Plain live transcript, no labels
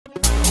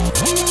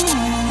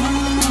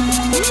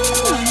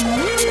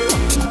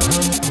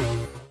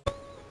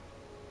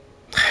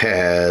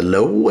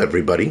Hello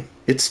everybody,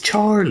 it's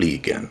Charlie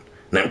again,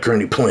 and I'm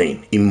currently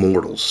playing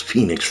Immortals,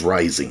 Fenyx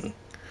Rising.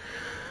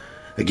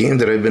 A game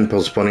that I've been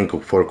postponing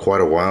for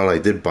quite a while. I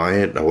did buy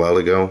it a while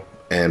ago,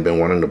 and been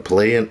wanting to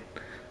play it,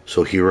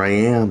 so here I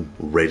am,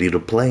 ready to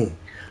play.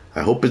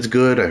 I hope it's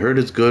good. I heard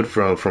it's good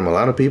from a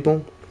lot of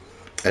people.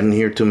 I didn't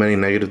hear too many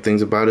negative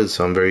things about it,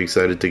 so I'm very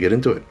excited to get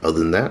into it. Other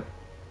than that,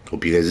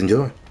 hope you guys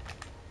enjoy.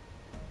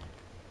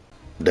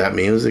 That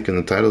music in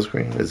the title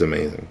screen is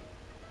amazing.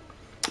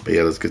 But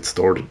yeah, let's get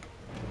started.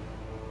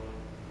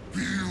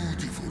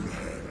 Beautiful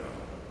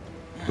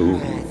Hera, Ooh.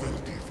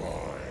 Mother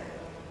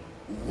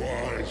Divine,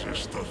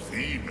 wisest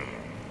Athena,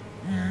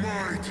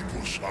 mighty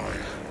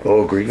Poseidon.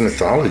 Oh, Greek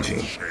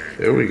mythology.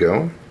 There we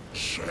go.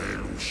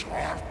 Zeus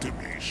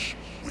Artemis,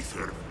 with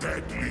her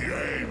deadly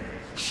aim,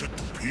 set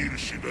to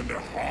pierce even the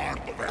heart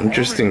of a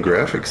Interesting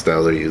graphic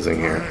style they're using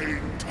here.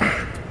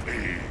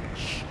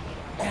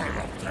 All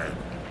of them,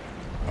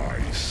 I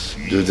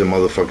see. Dude's a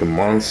motherfucking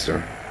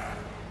monster.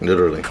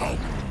 Literally. Come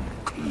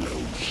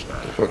closer.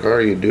 The fuck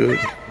are you, dude?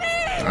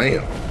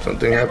 Damn.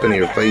 Something happened to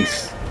your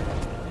face.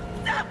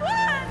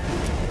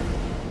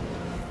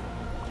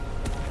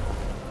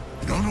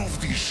 None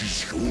of this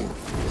is your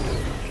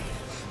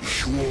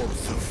fault. You're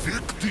the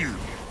victim.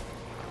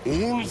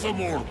 All the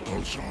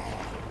mortals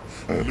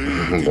are.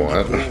 Lived in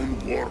What? their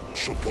own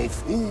workshop of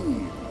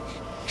fools.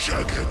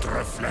 Jagged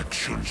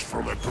reflections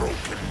from a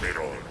broken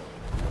mirror.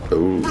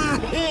 Ooh.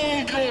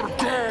 Behold your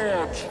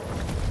god!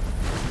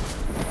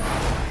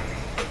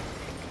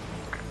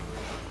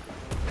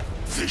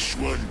 This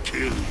one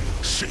killed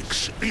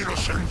 6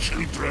 innocent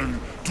children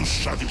to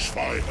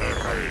satisfy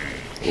her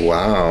rage.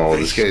 Wow,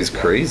 this guy's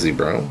crazy,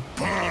 bro.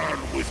 Burn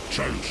with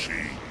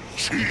jealousy,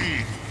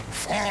 cheat,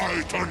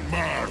 fight and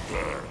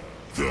murder.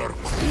 They're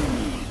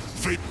cruel,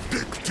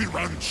 vindictive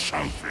and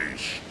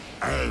selfish.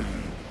 And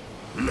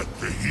like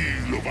the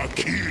heel of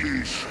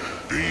Achilles,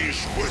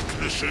 these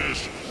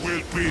weaknesses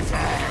will be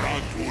their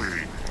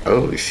undoing.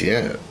 Holy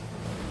shit.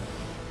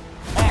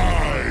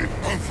 I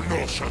have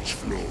no such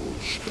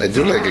flaws. I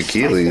do like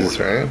Achilles,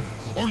 right?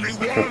 Only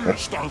one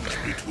stands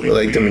between We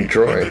liked him in me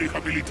Troy. and the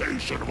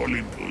rehabilitation of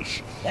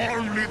Olympus.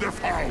 Only the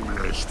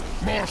foulest,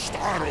 most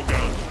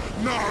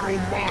arrogant,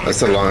 narrow-minded...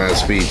 That's a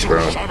long-ass speech,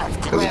 bro.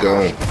 Let's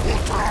go.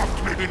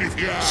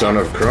 Son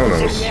of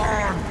Kronos.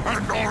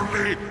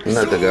 Isn't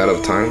that the god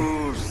of time?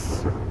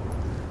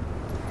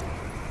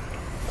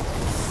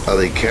 Oh,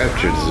 they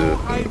captured Zeus.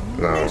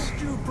 No.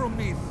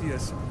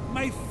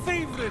 My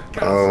favorite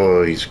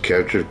Oh, he's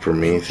captured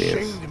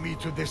Prometheus. chained me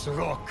to this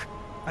rock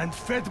and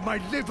fed my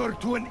liver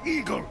to an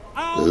eagle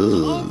out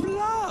Ooh. of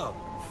love.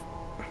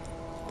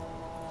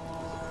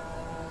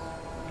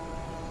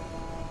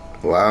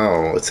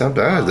 Wow, it's not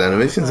bad. The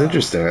animation's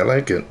interesting. I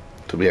like it,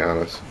 to be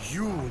honest.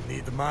 You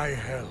need my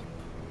help.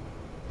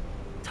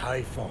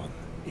 Typhon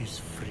is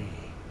free.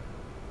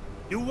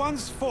 You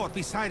once fought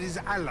beside his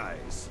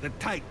allies, the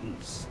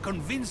Titans.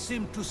 Convince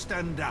him to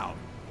stand down.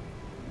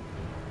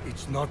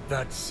 It's not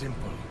that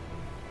simple.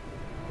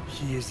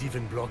 He is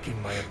even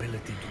blocking my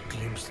ability to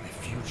glimpse the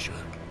future.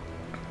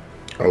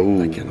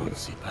 Oh, I cannot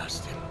see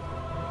past him.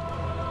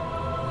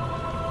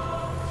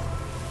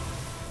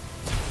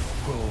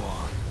 Go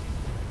on.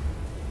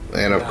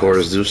 and of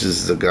course, Zeus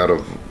is the god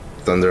of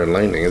thunder and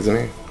lightning, isn't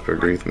he? For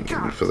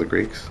the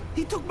Greeks.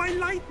 He took my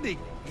lightning.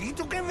 He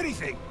took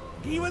everything.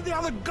 Even the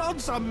other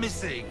gods are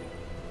missing.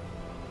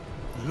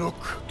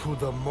 Look to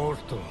the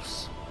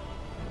mortals.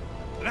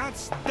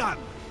 That's done.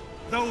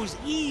 Those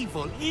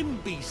evil,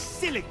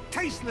 imbecilic,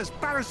 tasteless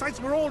parasites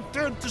were all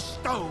turned to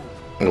stone.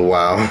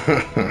 Wow.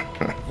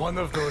 One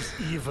of those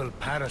evil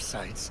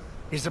parasites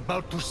is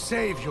about to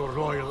save your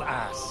royal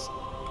ass.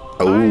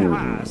 My Oh,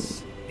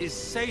 ass is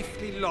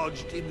safely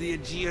lodged in the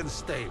Aegean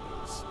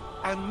stables,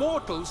 and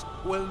mortals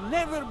will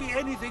never be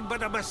anything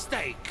but a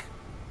mistake.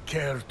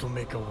 Care to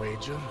make a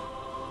wager?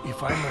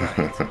 If I'm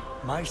right,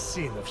 my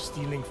sin of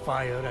stealing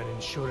fire and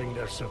ensuring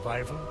their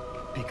survival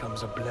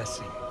becomes a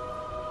blessing.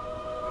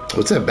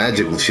 what's that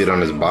magical shit on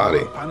his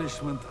body?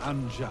 Punishment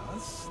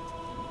unjust?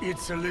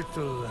 It's a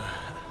little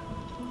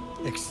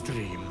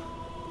extreme.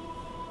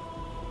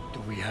 Do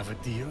we have a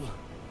deal?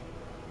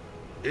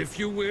 If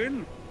you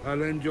win,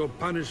 I'll end your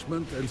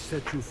punishment and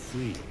set you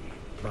free.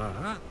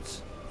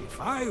 But if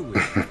I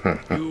win,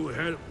 you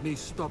help me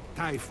stop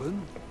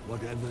Typhon,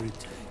 whatever it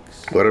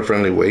takes. What a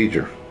friendly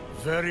wager.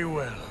 Very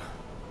well.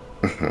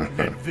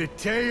 Let the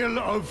tale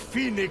of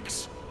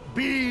Fenyx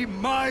be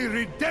my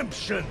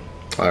redemption.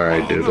 All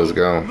right, dude, let's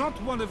go.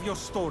 Not one of your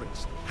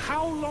stories.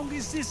 How long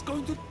is this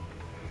going to...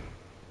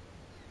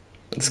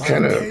 It's My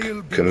kind of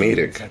tale begins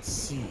comedic. at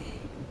sea,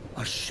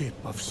 a ship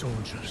of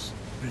soldiers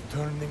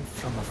returning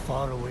from a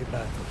faraway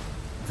battle.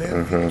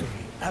 Their victory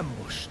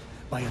ambushed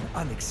by an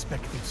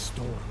unexpected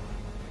storm.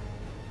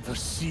 The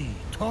sea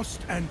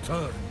tossed and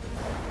turned.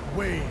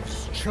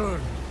 Waves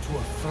churned to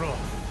a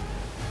froth.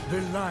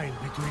 The line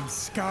between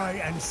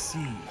sky and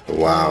sea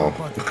Wow.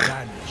 but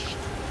vanished.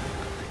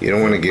 You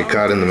don't want to get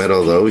caught in the middle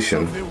of the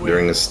ocean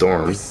during a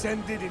storm.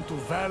 Descended into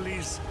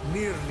valleys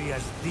nearly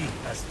as deep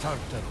as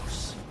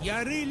Tartarus.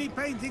 You're really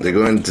painting. They're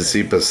going to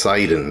see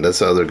Poseidon. That's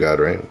the other god,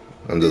 right?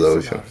 Under the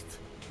Listen, ocean. Art.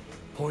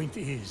 Point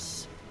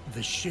is,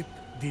 the ship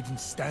didn't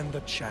stand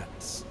a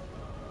chance.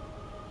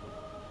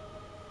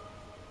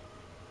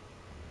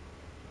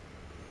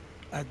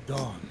 At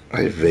dawn,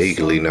 I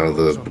vaguely know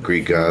the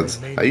Greek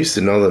gods. I used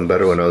to know them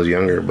better when I was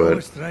younger, but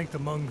it's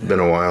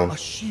been a while. A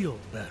shield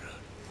bearer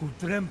who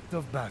dreamt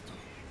of battle,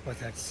 but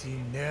had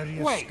seen nary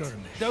a Wait,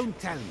 skirmish. don't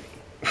tell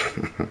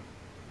me.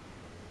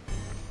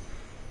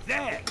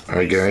 There.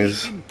 Alright,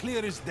 guys.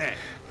 Clear as day.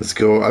 Let's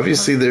go.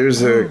 Obviously,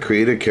 there's a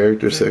creative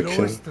character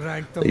section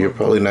that you're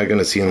probably not going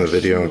to see in the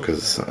video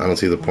because I don't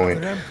see the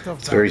point.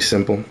 It's very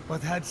simple.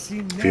 But had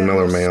seen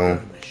Female or nary a male.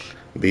 skirmish.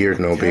 Beard,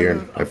 no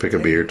beard. I pick a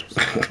beard.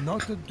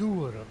 Not a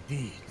doer of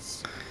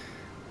deeds.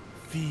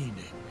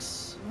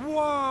 Fenyx.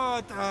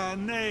 What a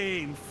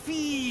name,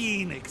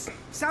 Phoenix.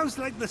 Sounds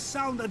like the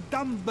sound a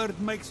dumb bird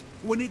makes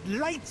when it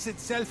lights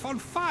itself on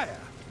fire.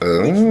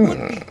 Which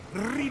would be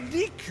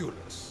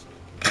ridiculous.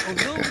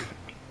 Although,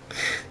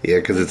 Yeah,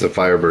 because it's a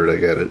firebird, I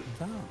get it.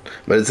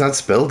 But it's not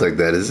spelled like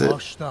that, is it?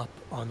 Washed up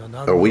on an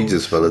Or we unknown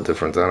just spell it shore,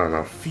 different, I don't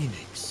know.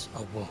 Phoenix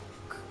awoke.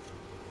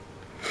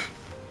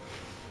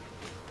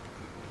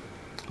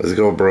 Let's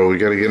go, bro. We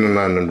gotta get on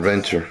an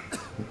adventure.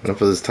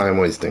 Enough of this time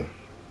wasting.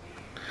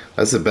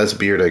 That's the best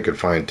beard I could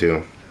find,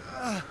 too.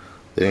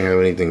 They didn't have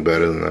anything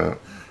better than that.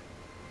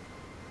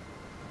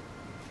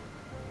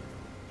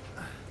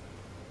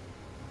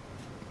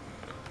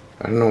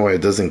 I don't know why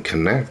it doesn't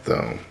connect,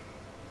 though.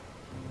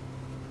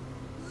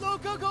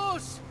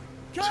 Locagos!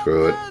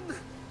 Screw it. Captain!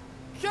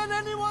 Can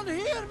anyone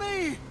hear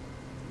me?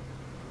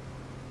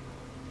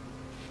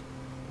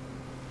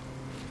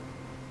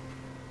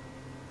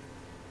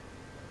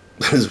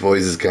 His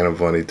voice is kind of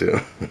funny, too.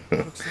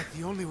 Looks like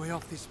the only way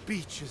off this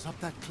beach is up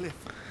that cliff.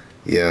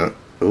 Yeah.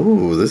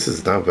 Ooh, this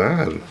is not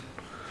bad.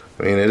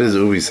 I mean, it is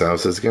Ubisoft,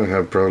 so it's gonna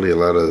have probably a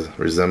lot of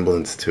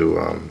resemblance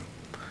to,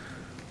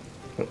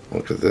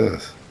 look at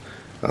this.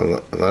 A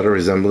lot of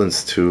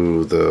resemblance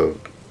to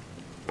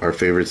our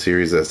favorite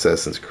series,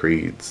 Assassin's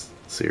Creed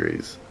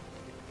series.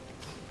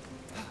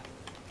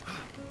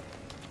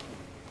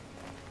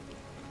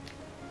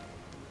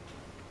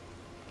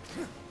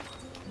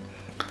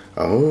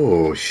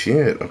 Oh,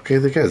 shit. Okay,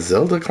 they got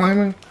Zelda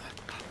climbing?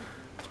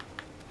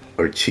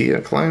 Or Chia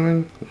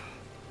climbing?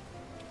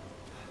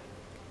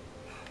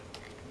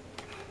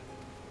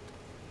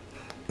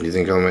 You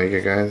think I'll make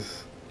it,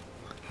 guys?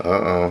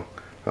 Uh-oh.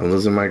 I'm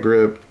losing my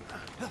grip.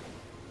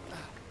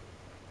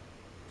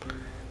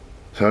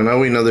 So now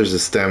we know there's a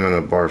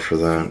stamina bar for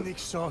that.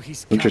 Phoenix saw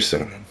his Interesting.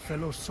 captain and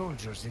fellow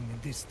soldiers in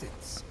the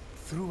distance.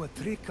 Through a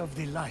trick of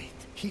the light,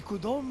 he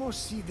could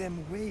almost see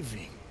them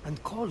waving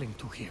and calling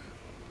to him.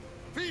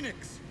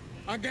 Phoenix!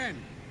 Again!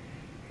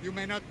 You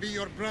may not be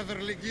your brother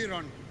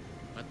Ligiron,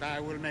 but I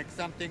will make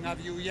something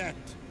of you yet.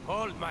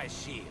 Hold my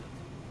shield.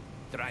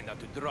 Try not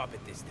to drop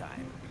it this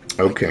time.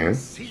 Okay.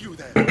 See you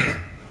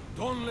there!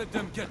 Don't let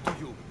them get to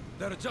you.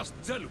 They're just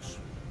jealous.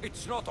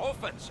 It's not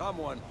often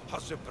someone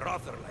has a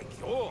brother like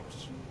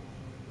yours.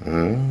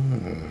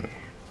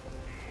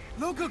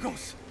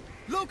 Locagos!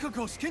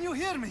 Locagos, can you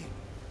hear me?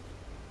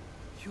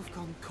 You've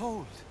gone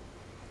cold.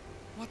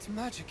 What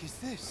magic is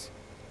this?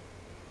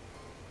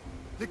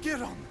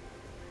 Ligiron!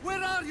 Where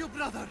are you,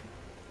 brother?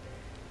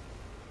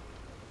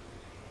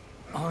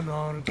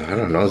 Unarmed. I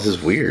don't know, this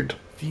is weird.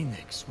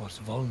 Phoenix was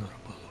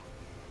vulnerable.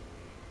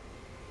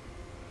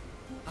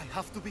 I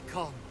have to be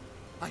calm.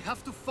 I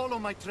have to follow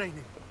my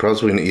training.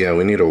 Plus, we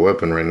need a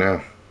weapon right now.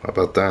 How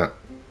about that?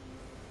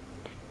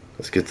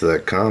 Let's get to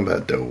that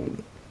combat, though.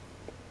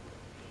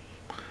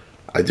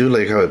 I do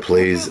like how it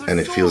plays, and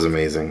it feels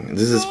amazing.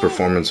 This is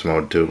performance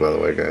mode, too, by the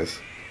way, guys.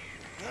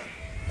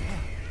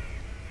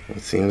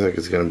 It seems like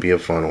it's going to be a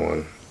fun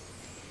one.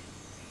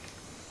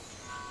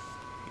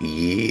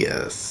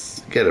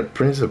 Yes. Get a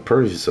Prince of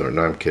Persia sword.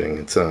 No, I'm kidding.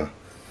 It's a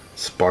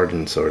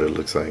Spartan sword, it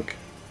looks like.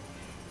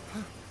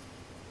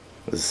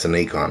 There's a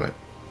snake on it.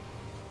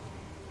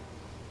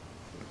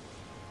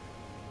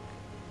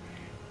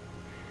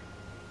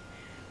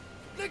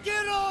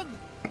 Ligiron!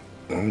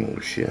 Oh,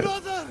 shit.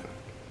 Brother!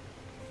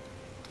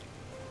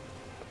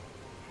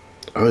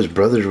 Oh, his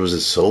brother was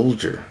a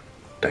soldier.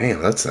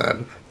 Damn, that's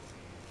sad.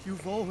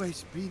 You've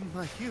always been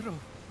my hero,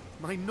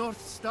 my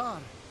North Star.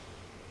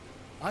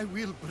 I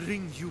will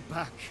bring you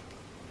back.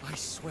 I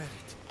swear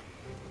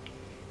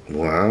it.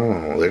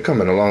 Wow, they're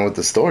coming along with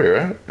the story,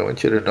 right? I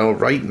want you to know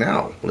right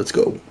now. Let's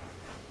go.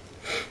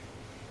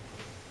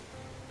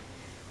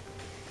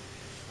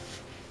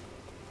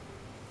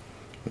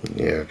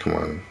 Yeah, come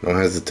on. Don't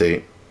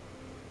hesitate.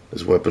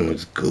 This weapon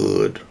looks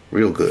good.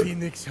 Real good.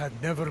 Phoenix had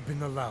never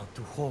been allowed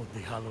to hold the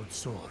hallowed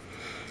sword.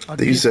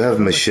 They used to have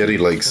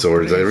machete-like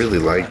swords. I really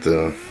like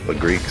the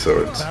Greek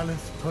swords.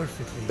 Balanced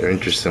perfectly. They're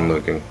interesting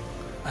looking.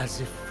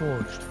 As if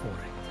forged for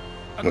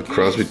it. A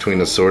cross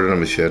between a sword and a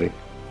machete.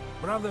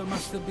 Brother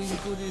must have been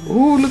good in.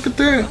 Ooh, look at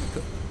that.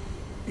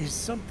 Is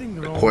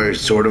something wrong? Acquired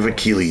with sword of my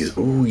Achilles.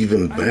 Ooh,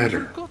 even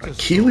better.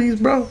 Achilles,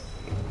 bro?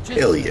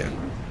 Hell yeah.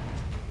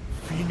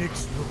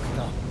 Phoenix looked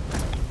up.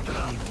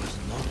 He was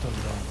not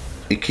alone.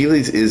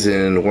 Achilles is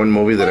in one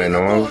movie that I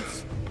know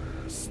of,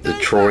 the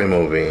Troy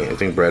movie. I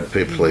think Brad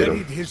Pitt played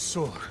him.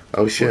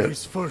 Oh shit!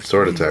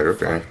 Sword attack.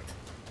 Okay.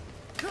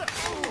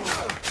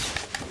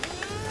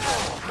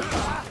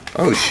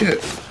 Oh shit!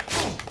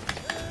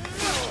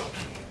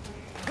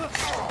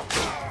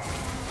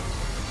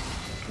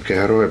 Okay,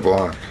 how do I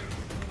block?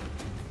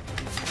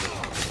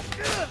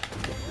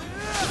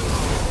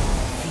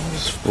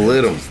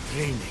 Split him.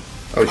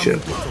 Oh shit.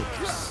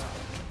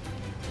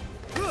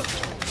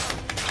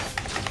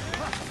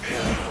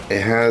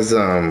 It has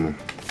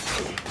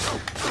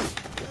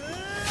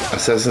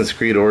Assassin's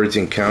Creed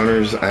Origin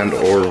counters and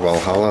or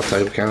Valhalla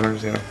type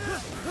counters, you know.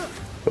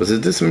 Was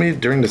it this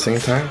made during the same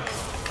time?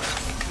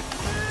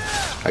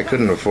 I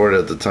couldn't afford it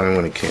at the time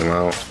when it came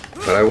out,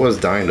 but I was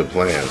dying to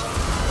play it.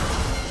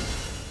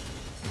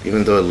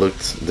 Even though it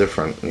looked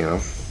different, you know.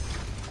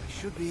 I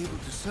should be able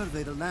to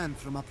survey the land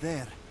from up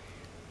there.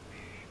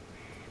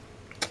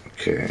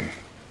 Okay.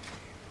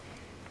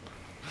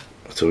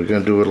 So we're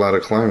gonna do a lot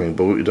of climbing,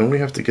 but don't we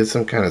have to get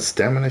some kind of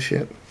stamina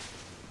shit?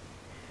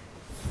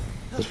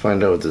 Let's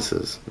find out what this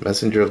is.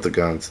 Messenger of the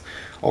Gods.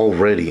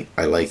 Already,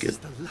 I like it. This is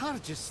the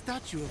largest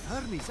statue of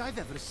Hermes I've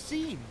ever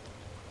seen.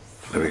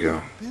 There we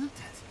go. Built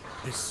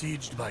it.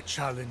 Besieged by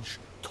challenge,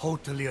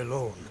 totally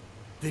alone,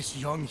 this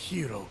young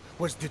hero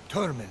was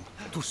determined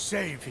to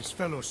save his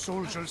fellow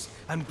soldiers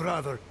and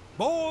brother.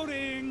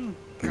 Boring.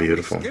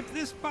 Beautiful. Skip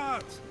this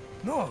part.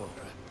 No,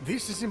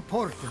 this is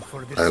important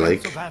for the I sense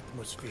like- of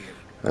atmosphere.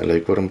 I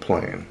like what I'm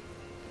playing.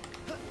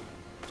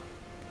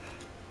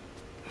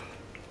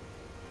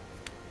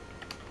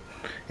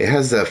 It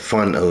has that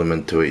fun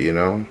element to it, you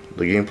know?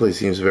 The gameplay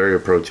seems very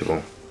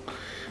approachable.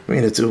 I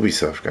mean, it's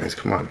Ubisoft, guys,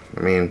 come on.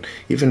 I mean,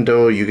 even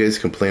though you guys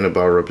complain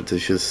about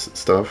repetitious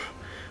stuff,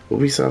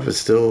 Ubisoft is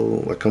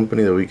still a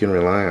company that we can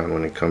rely on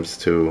when it comes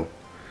to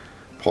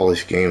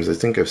polished games. I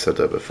think I've said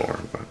that before,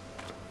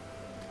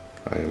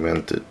 but I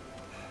meant it.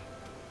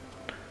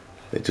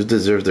 They do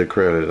deserve their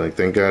credit. Like,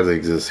 thank God they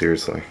exist,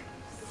 seriously.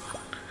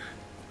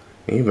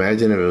 Can you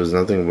imagine if it was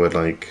nothing but,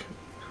 like,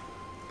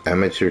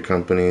 amateur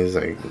companies,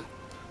 like,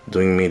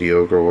 doing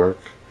mediocre work?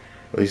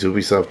 At least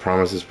Ubisoft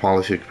promises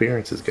polished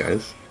experiences,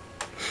 guys.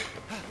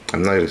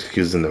 I'm not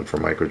excusing them for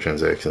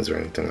microtransactions or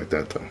anything like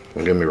that, though.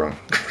 Don't get me wrong.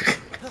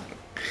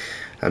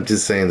 I'm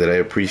just saying that I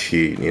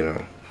appreciate, you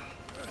know,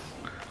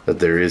 that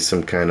there is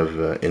some kind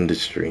of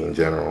industry in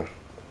general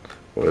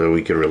where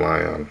we could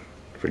rely on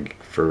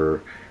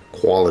for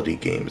quality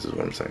games, is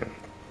what I'm saying.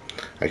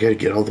 I gotta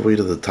get all the way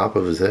to the top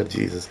of his head,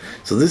 Jesus.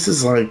 So this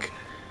is like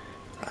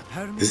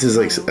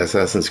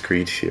Assassin's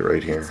Creed shit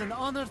right here. It's an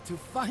honor to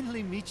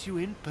finally meet you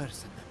in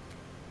person.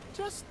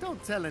 Just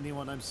don't tell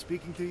anyone I'm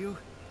speaking to you.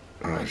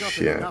 I Oh got in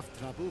shit. enough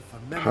trouble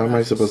for How am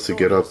I supposed to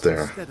get up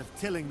there? Instead of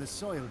tilling the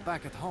soil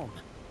back at home.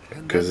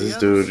 And Because then this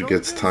the other dude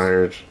gets soldiers,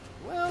 tired.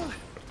 Well,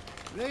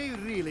 they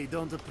really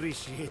don't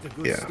appreciate a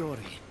good Yeah.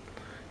 story.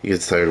 He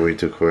gets tired way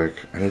too quick.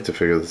 I need to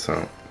figure this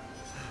out.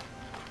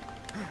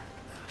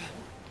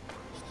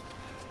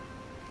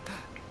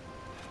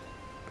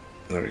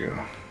 There we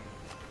go.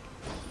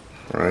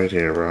 Right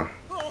here, bro.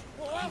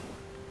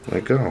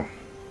 Let go.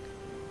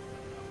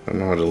 I don't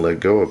know how to let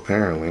go,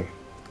 apparently.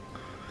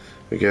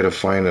 We gotta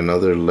find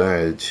another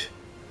ledge.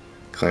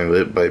 Climb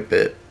bit by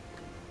bit.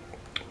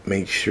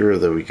 Make sure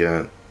that we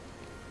got...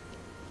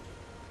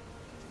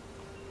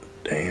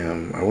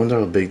 Damn, I wonder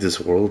how big this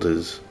world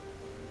is.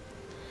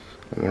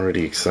 I'm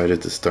already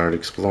excited to start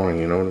exploring,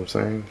 you know what I'm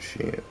saying?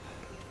 Shit.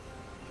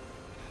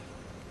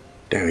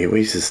 Damn, he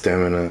wastes his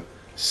stamina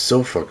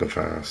so fucking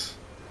fast.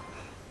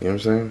 You know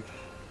what I'm saying?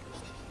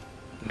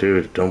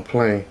 Dude, don't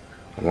play.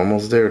 I'm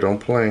almost there, don't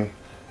play.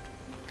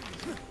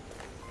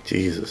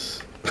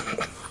 Jesus.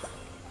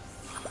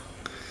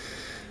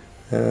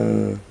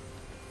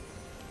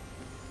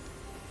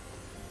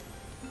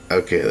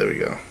 Okay, there we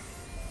go.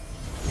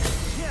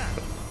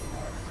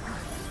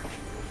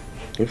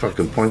 He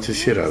fucking points the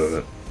shit out of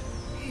it.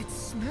 It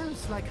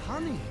smells like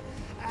honey,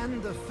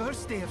 and the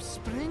first day of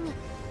spring,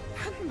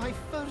 and my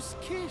first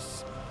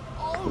kiss,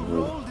 all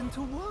rolled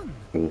into one.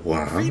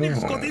 Wow.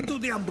 Fenyx got into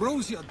the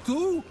ambrosia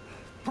too?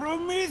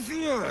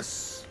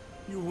 Prometheus!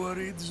 You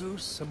worried,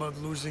 Zeus, about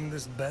losing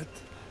this bet?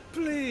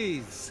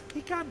 Please,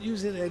 he can't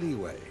use it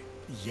anyway.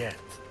 Yet.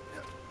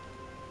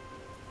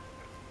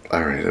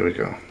 Alright, there we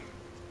go.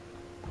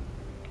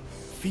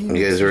 Fenyx's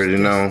You guys already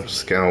know, destiny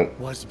Scout.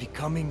 was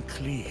becoming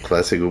clear.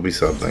 Classic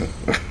Ubisoft thing.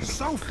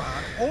 So far,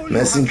 all you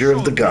Messenger have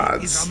of the shown me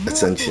Gods, is a mortal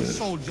Ascension.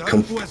 soldier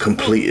who has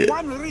Completed.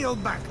 fought one real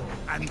battle,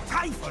 and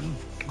Typhon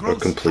Or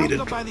grows completed.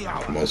 stronger by the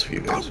hour. For most of you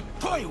guys. Don't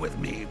toy with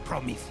me,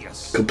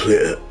 Prometheus.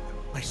 Complete.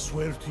 I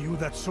swear to you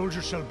that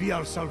soldier shall be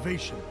our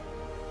salvation.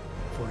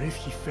 For if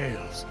he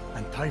fails,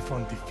 and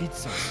Typhon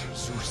defeats us,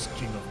 Zeus,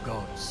 king of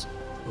gods,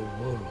 the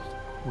world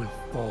will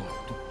fall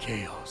to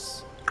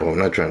chaos. Oh, I'm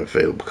not trying to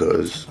fail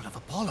because... Temple of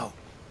Apollo.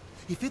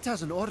 If it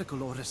has an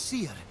oracle or a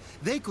seer,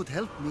 they could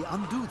help me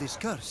undo this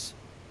curse.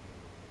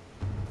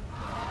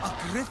 A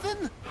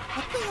griffin?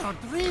 But they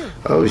aren't real.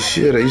 Oh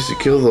shit, I used to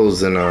kill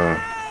those in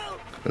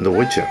The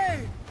Witcher.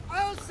 Hey!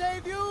 I'll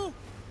save you!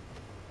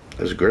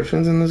 There's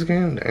griffins in this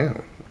game?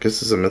 Damn.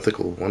 Guess it's a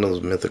mythical, one of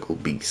those mythical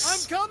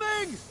beasts. I'm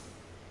coming!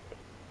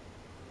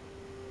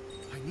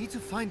 I need to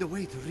find a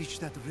way to reach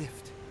that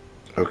rift.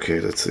 Okay,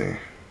 let's see.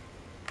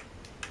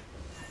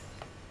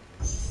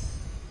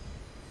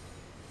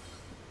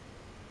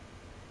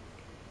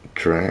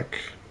 Track.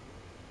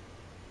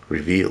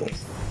 Reveal.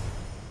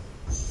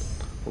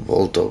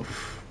 Vault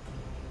of.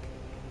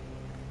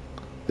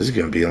 There's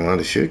gonna be a lot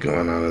of shit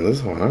going on in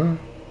this one, huh?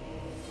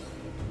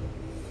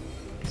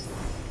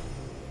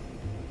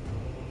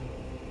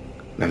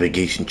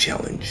 Navigation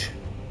challenge.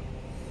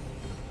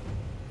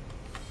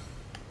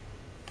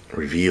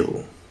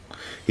 Reveal.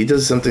 He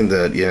does something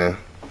that, yeah,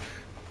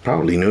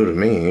 probably new to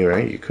me,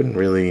 right? You couldn't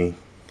really,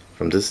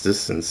 from this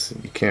distance,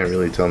 you can't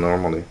really tell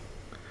normally.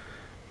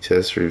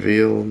 Chest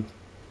revealed.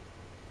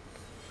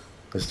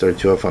 Let's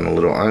start you off on a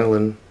little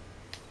island.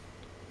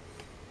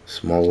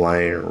 Small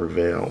liar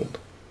revealed.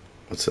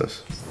 What's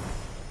this?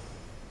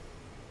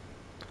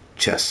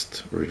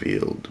 Chest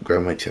revealed.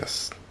 Grab my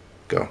chest.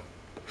 Go.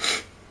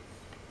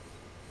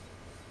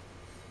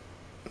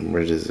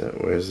 Where is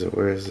it? Where is it?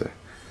 Where is it?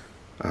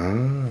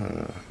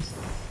 Ah.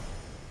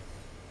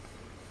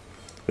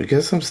 We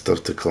got some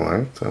stuff to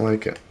collect. I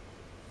like it.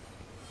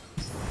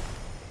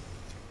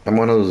 I'm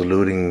one of those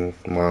looting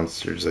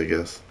monsters, I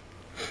guess.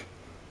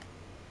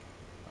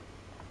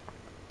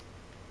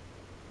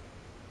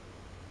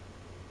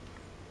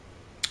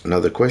 Now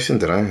the question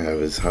that I have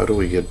is, how do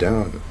we get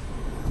down?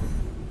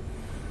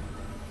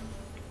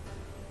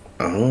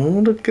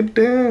 Oh, look at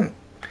that.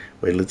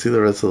 Wait, let's see the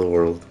rest of the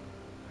world.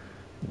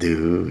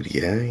 Dude,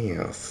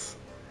 yes.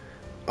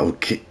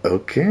 Okay,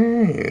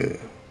 okay.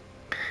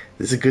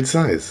 This is a good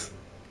size.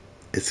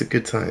 It's a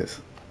good size.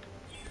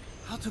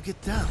 How to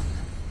get down?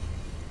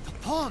 The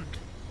pond.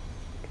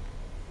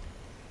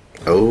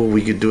 Oh,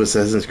 we could do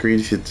Assassin's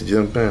Creed shit to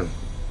jump in.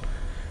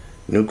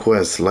 New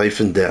quest, life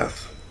and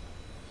death.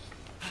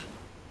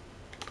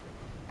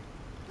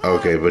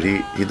 Okay, but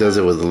he does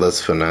it with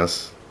less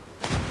finesse.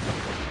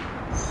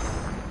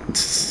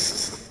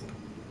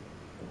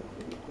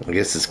 I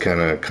guess it's kind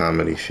of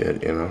comedy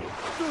shit, you know.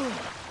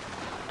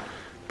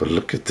 But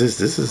look at this.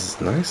 This is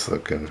nice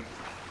looking.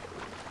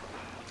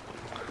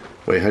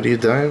 Wait, how do you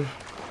dive?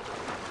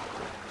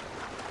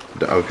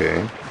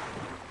 Okay.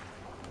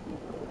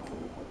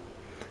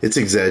 It's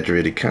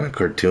exaggerated, kind of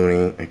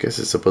cartoony. I guess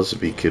it's supposed to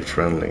be kid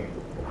friendly.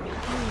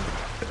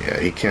 Yeah,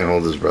 he can't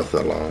hold his breath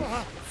that long.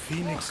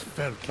 Fenyx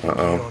felt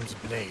Legion's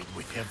blade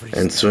with every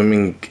And step.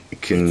 swimming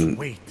can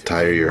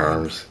tire your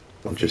arms.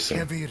 Of Interesting.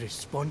 heavy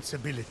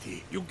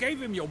responsibility. You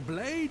gave him your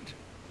blade?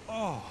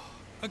 Oh,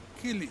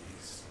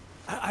 Achilles.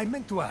 I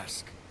meant to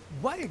ask,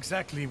 why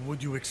exactly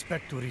would you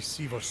expect to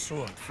receive a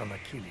sword from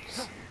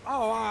Achilles?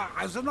 Oh,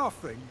 as an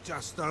offering.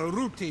 Just a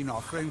routine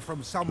offering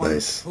from someone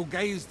Nice. who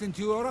gazed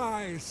into your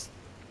eyes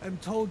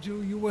and told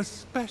you you were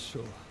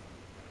special.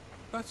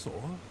 That's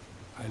all.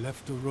 I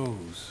left a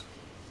rose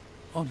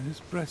on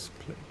his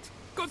breastplate.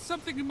 Got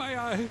something in my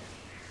eye.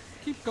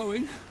 Keep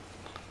going.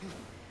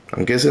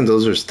 I'm guessing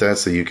those are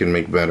stats that you can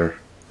make better.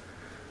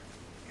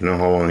 You know,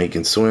 how long he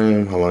can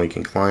swim, how long he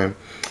can climb.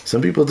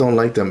 Some people don't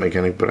like that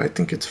mechanic, but I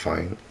think it's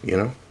fine, you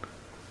know?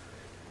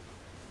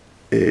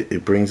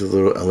 It brings a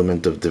little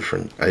element of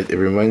different. It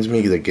reminds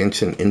me that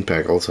Genshin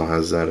Impact also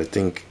has that. I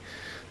think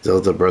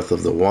Zelda Breath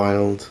of the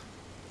Wild.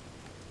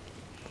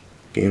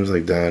 Games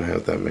like that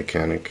have that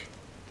mechanic.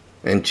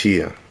 And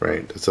Chia,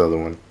 right? That's the other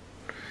one.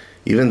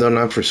 Even though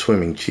not for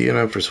swimming. Chia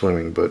not for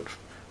swimming, but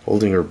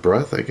holding her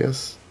breath, I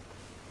guess.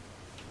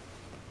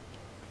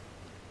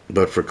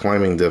 But for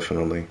climbing,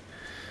 definitely.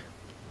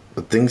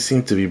 But things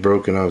seem to be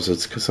broken up, so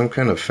it's some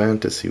kind of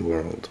fantasy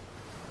world.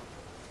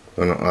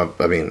 Oh, no,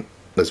 I mean,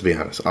 let's be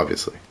honest,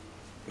 obviously.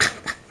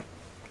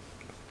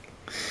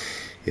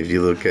 If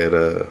you look at,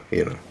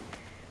 you know,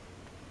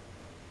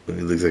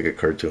 it looks like a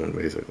cartoon,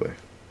 basically.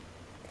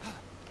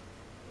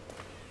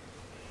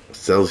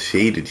 Cell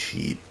shaded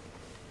sheet.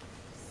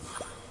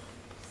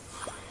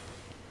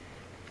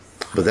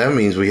 But that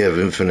means we have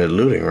infinite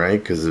looting, right?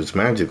 Because it's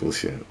magical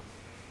shit.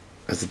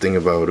 That's the thing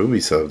about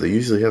Ubisoft. They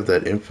usually have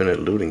that infinite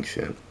looting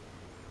shit.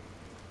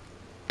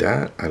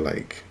 That I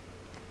like.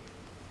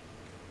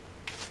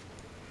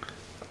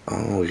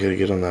 Oh, we gotta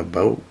get on that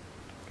boat.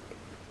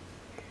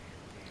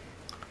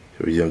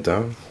 Should we jump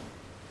down?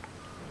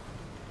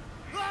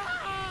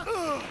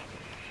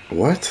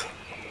 What?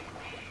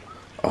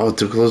 Oh,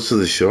 too close to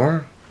the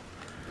shore?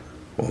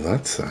 Well,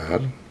 that's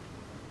sad.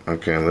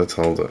 Okay, let's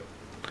hold it.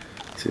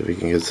 See if we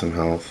can get some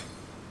health.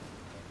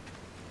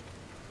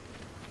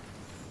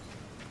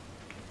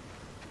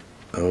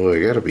 Oh,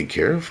 I gotta be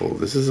careful.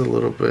 This is a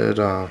little bit,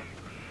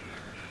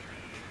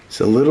 it's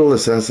a little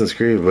Assassin's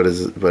Creed, but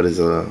it's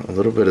a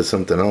little bit of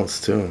something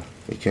else too.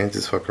 You can't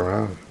just fuck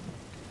around.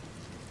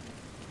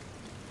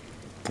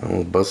 I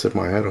almost busted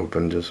my head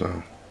open just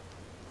now.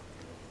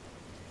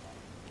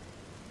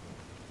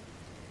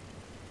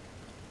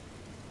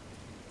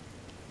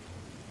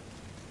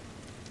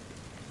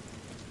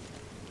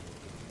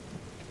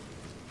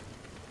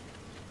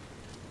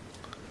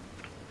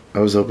 I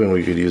was hoping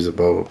we could use a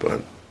boat,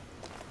 but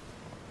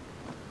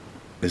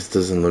This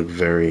doesn't look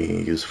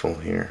very useful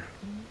here.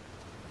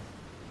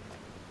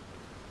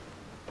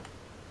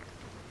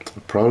 I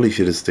probably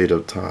should have stayed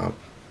up top.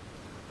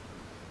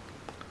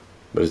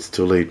 But it's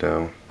too late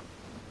now.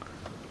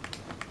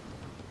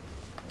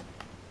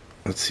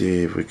 Let's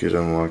see if we could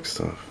unlock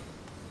stuff.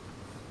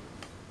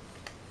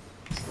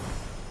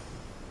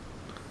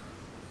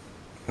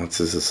 What's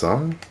this, a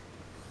song?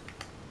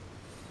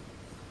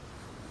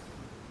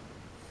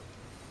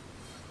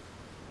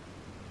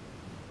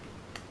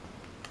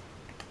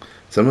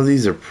 Some of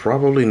these are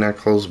probably not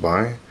close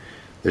by.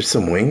 There's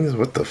some wings?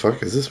 What the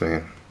fuck is this,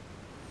 man?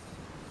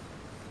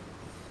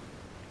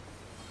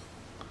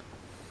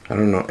 I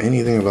don't know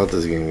anything about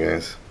this game,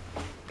 guys.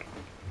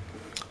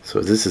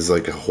 So this is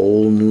like a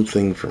whole new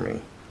thing for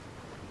me.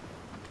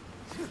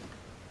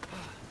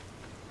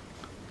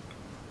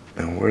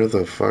 And where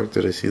the fuck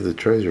did I see the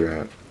treasure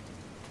at?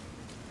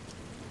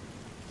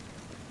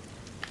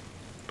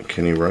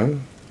 Can he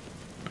run?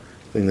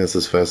 I think that's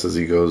as fast as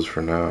he goes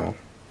for now.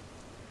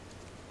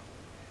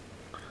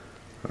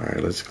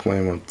 Alright, let's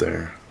climb up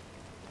there.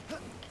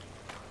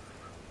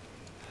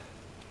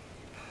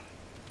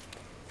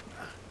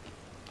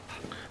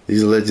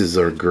 These ledges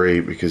are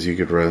great because you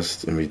could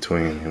rest in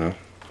between, you know?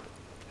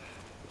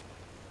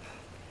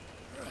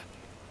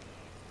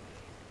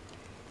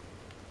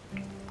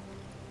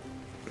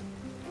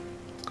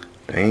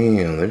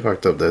 Damn, they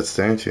fucked up that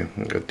statue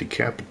and got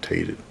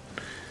decapitated.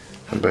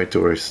 I'm back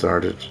to where I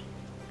started.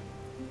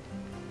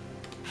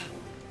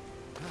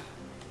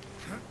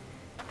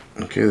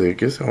 Okay, I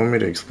guess I want me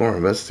to explore,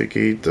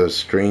 investigate the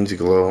strange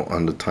glow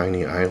on the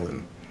tiny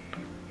island.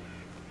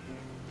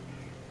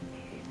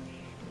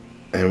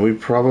 And we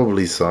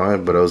probably saw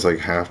it, but I was like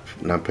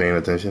half not paying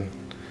attention.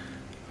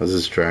 I was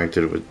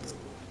distracted with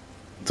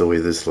the way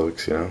this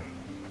looks, you know.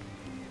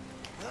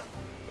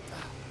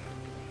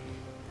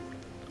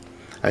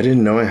 I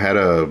didn't know it had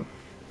a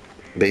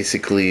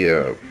basically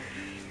a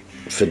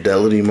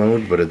fidelity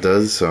mode, but it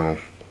does, so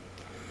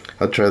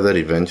I'll try that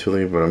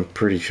eventually, but I'm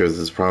pretty sure this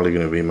is probably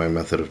going to be my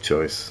method of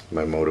choice,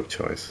 my mode of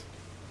choice.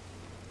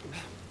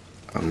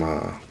 I'm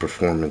a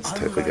performance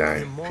type of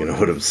guy, if you know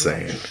what I'm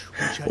saying.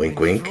 Wink,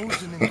 wink.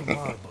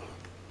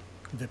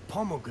 The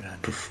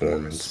pomegranate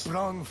Performance.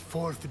 sprung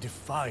forth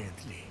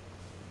defiantly,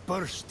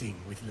 bursting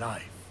with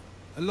life.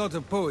 A lot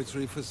of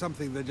poetry for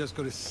something they're just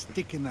going to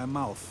stick in their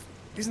mouth.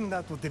 Isn't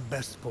that what the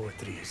best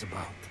poetry is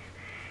about?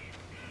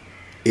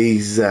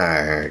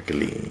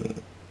 Exactly.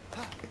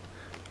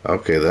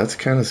 Okay, that's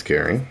kind of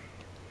scary.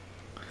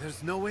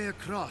 There's no way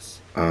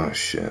across. Oh,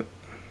 shit.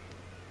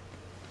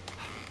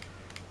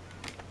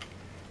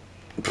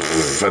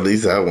 Pfft, at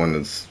least that one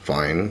is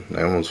fine.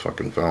 I almost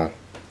fucking fell.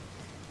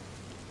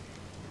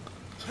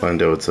 Let's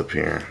find out what's up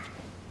here.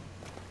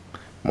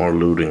 More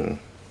looting.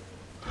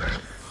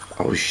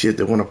 Oh shit,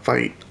 they want to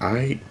fight.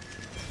 Aight.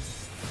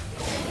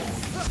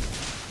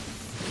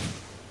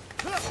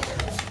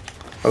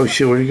 Oh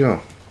shit, where'd he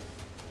go?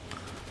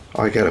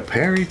 Oh, I got a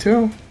parry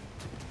too?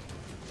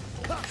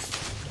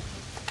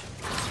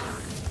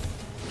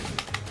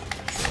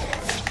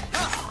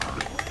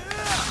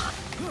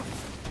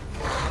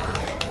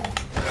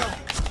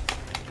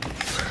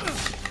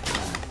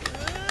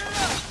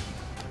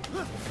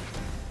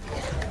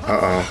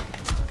 Uh-oh.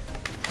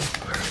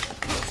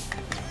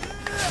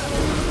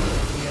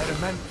 The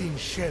adamantine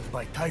shed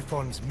by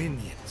Typhon's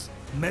minions,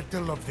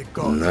 metal of the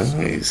gods,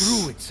 Nice.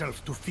 threw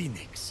itself to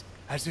Fenyx,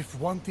 as if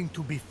wanting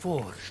to be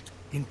forged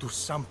into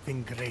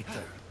something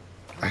greater.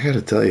 I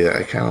gotta tell you,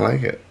 I kinda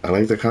like it. I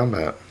like the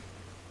combat.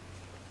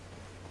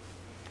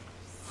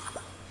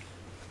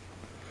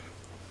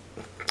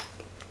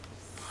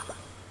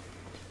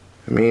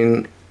 I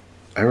mean,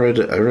 I read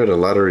a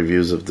lot of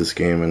reviews of this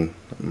game,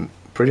 and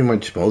pretty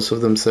much most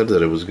of them said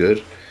that it was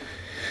good,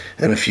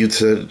 and a few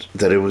said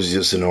that it was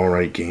just an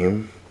alright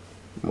game.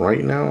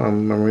 Right now,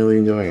 I'm really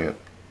enjoying it.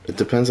 It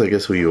depends, I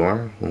guess, who you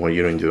are and what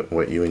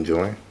you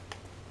enjoy.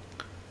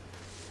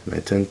 And I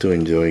tend to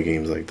enjoy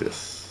games like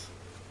this.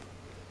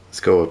 Let's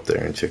go up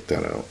there and check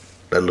that out.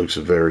 That looks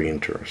very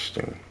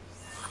interesting.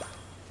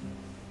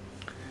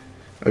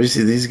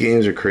 Obviously, these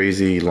games are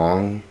crazy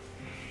long,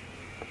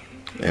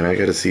 and I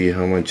gotta see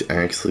how much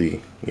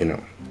actually, you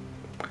know,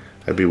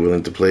 I'd be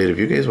willing to play it. If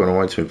you guys want to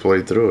watch me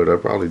play through it, I'll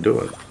probably do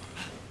it.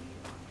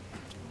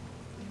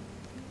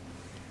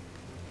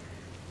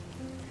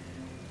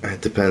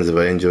 It depends. If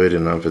I enjoy it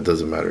enough, it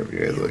doesn't matter if you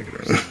guys like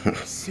it or not.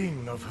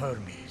 Sing of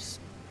Hermes,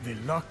 the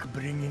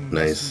luck-bringing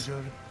Nice.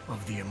 messenger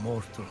of the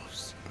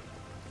Immortals.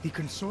 He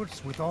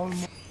consorts with all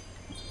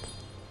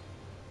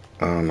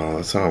Oh no,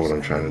 that's not what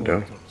I'm trying to do.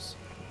 mortals.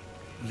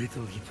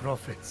 Little he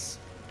profits,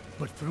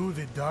 but through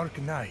the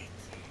dark night,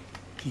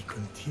 he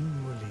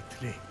continually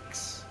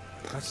tricks.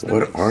 That's the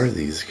What case. are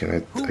these?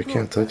 I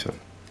can't touch them.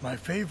 My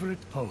favorite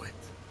poet,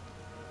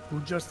 who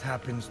just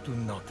happens to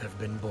not have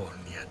been born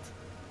yet.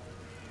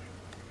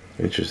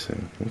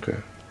 Interesting. Okay.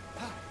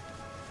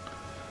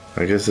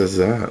 I guess that's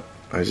that.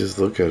 I just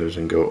look at it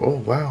and go, oh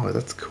wow,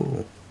 that's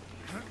cool.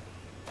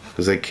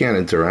 Because I can't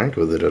interact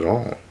with it at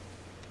all.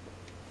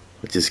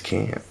 I just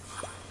can't.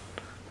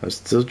 I'm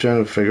still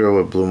trying to figure out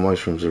what blue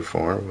mushrooms are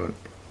for, but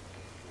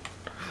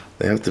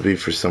they have to be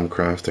for some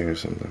crafting or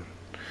something.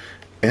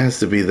 It has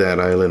to be that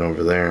island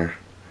over there.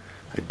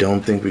 I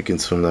don't think we can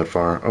swim that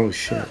far. Oh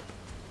shit.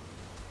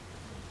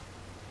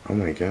 Oh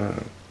my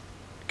god.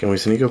 Can we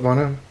sneak up on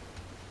him?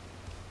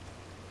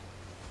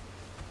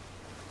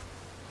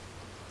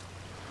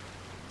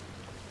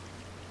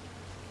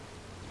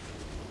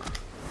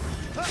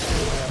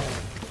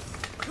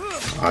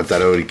 I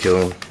thought I would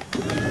kill him.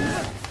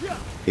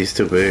 He's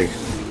too big.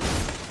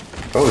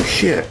 Oh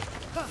shit.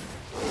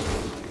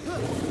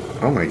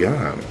 Oh my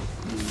god.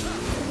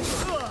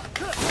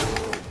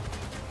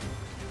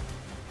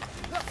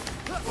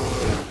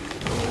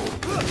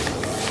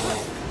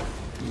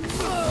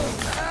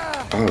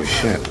 Oh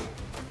shit.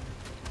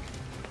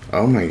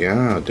 Oh my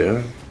god,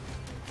 dude.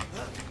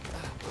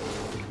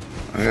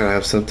 I gotta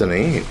have something to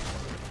eat.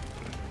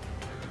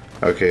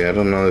 Okay, I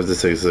don't know if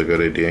this is a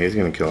good idea. He's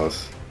gonna kill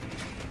us.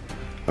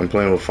 I'm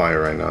playing with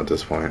fire right now at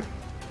this point.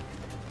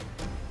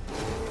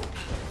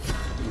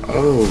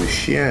 Oh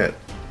shit.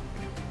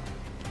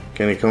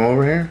 Can he come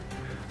over here?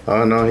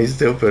 Oh no, he's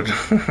stupid.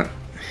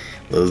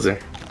 Loser.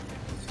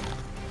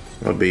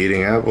 I'll be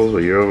eating apples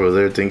while you're over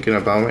there thinking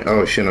about me.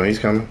 Oh shit, no, he's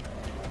coming.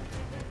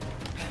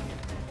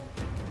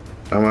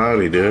 I'm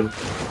outie, dude.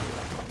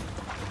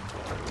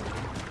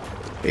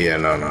 Yeah,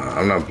 no,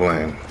 I'm not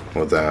playing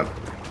with that.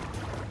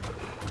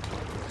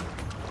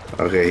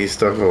 Okay, he's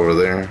stuck over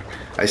there.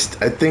 I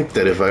think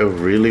that if I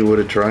really would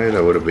have tried,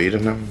 I would have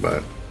beaten him,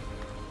 but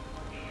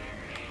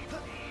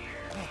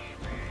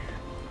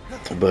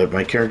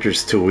my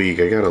character's too weak.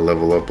 I gotta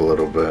level up a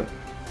little bit.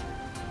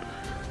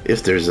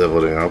 If there's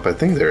leveling up, I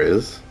think there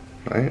is,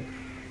 right?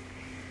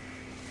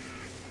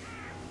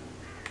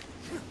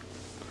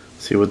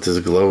 See what this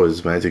glow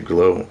is, magic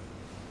glow.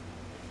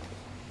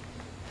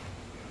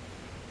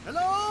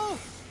 Hello?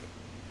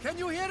 Can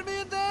you hear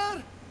me in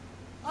there?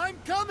 I'm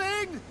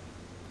coming!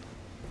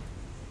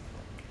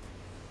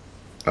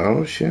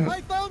 Oh shit.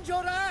 I found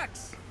your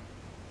axe!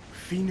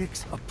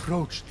 Fenyx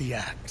approached the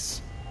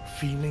axe,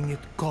 feeling it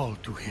call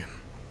to him.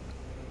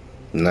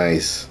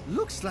 Nice.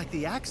 Looks like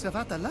the axe of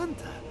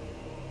Atalanta.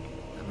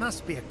 It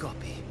must be a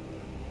copy.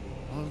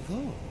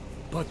 Although...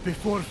 But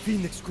before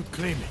Fenyx could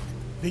claim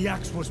it, the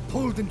axe was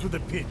pulled into the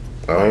pit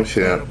by Oh a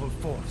shit. terrible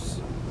force.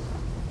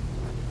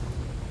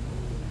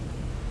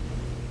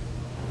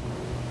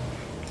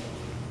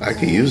 I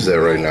could use that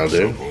right now,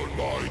 dude. Open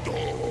my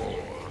door.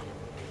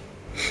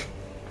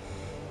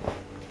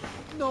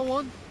 No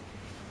one?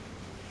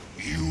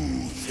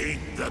 You think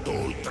that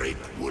old trick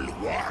will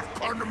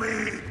work on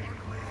me?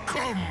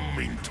 Come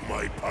into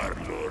my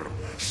parlor.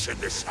 Send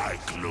the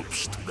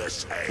Cyclops to the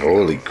side.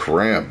 Holy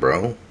crap,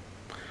 bro.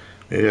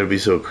 You gotta be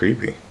so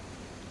creepy.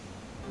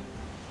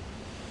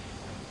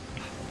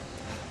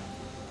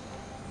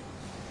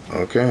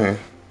 Okay.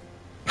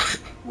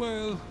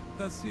 Well,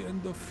 that's the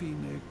end of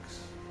Fenyx.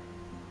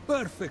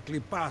 Perfectly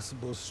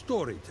passable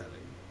storytelling.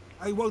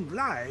 I won't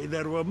lie,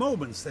 there were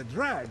moments that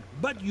dragged,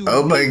 but you...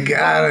 Oh my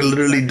god, I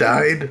literally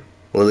died.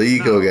 Well, there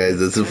you go, guys.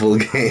 That's a full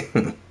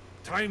game.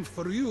 Time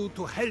for you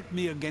to help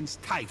me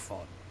against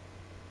Typhon.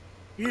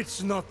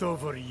 It's not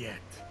over yet.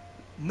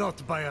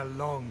 Not by a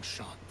long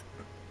shot.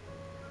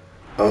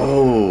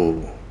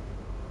 Oh.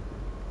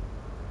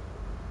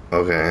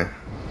 Okay.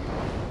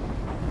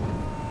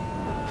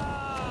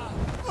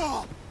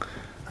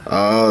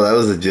 Oh, that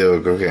was a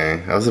joke.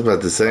 Okay. I was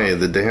about to say,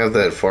 did they have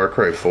that Far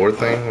Cry 4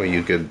 thing where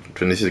you could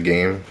finish the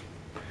game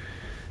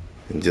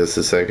in just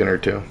a second or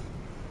two?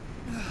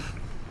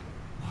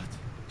 What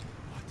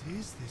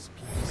is this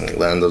place?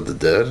 Land of the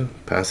Dead?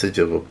 Passage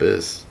of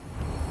Abyss.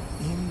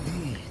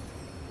 Indeed.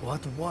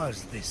 What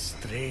was this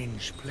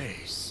strange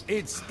place?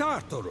 It's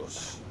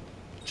Tartarus.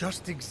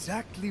 Just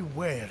exactly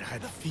where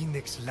had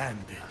Fenyx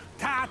landed?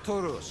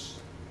 Tartarus.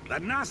 The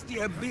nasty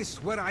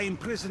abyss where I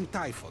imprisoned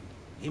Typhon.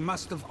 He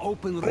must have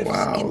opened rifts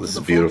Wow, into this is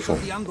the beautiful.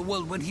 vaults of the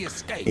underworld when he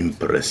escaped.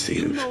 Impressive.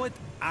 You know it,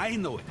 I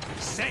know it.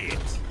 Say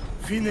it.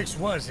 Fenyx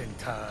wasn't,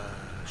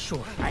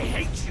 sure. I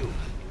hate you.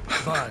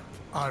 But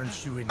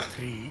aren't you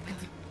intrigued?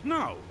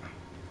 No.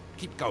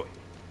 Keep going.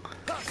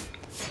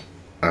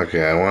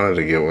 Okay, I wanted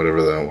to get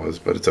whatever that was,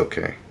 but it's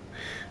okay.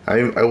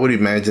 I would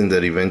imagine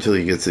that eventually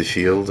he gets a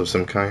shield of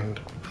some kind.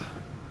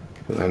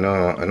 I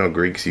know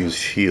Greeks use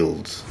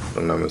shields, if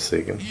I'm not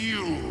mistaken.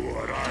 You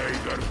are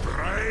either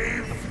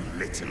brave,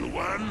 little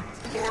one,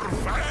 or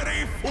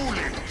very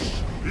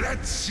foolish.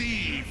 Let's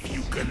see if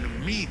you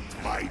can meet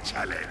my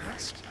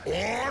challenge. Or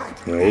Yeah,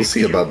 we'll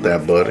see about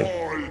that, buddy.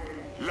 fall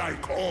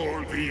like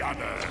all the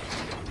others.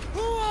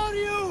 Who are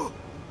you?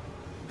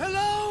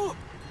 Hello?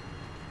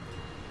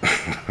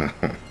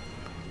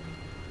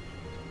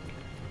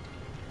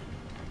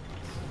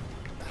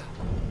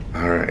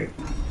 Alright.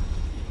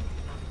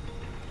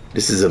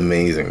 This is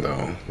amazing,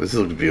 though. This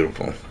looks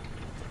beautiful.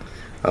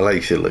 I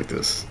like shit like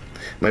this.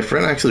 My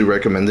friend actually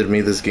recommended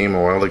me this game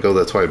a while ago.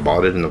 That's why I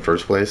bought it in the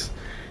first place.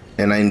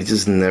 And I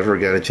just never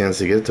got a chance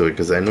to get to it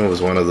because I knew it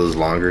was one of those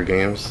longer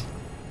games.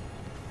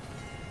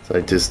 So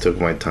I just took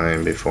my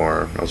time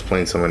before. I was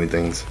playing so many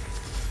things.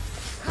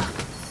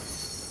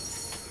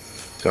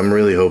 So I'm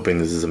really hoping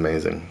this is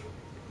amazing.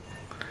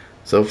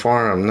 So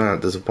far, I'm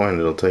not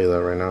disappointed, I'll tell you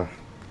that right now.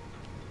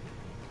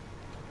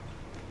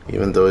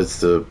 Even though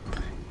it's the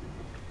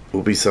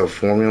Ubisoft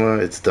formula,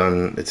 it's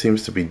done, it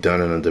seems to be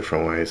done in a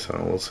different way,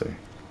 so we'll see.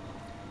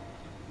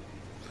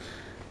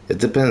 It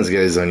depends,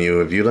 guys, on you.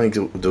 If you like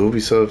the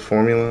Ubisoft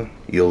formula,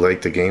 you'll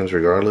like the games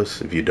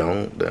regardless. If you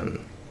don't, then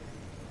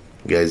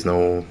you guys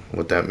know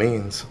what that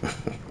means.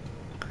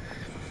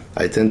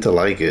 I tend to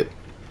like it,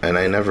 and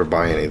I never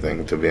buy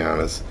anything, to be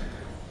honest.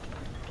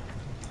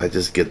 I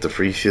just get the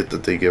free shit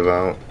that they give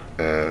out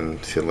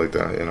and shit like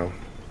that, you know.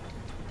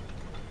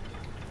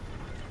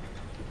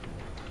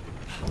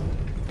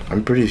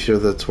 I'm pretty sure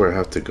that's where I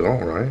have to go,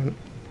 right?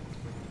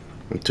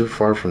 I'm too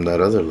far from that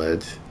other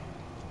ledge.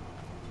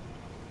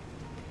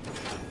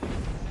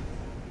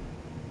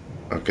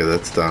 Okay,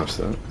 that stops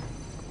it.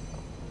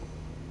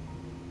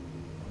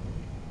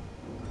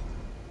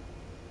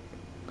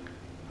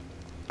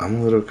 I'm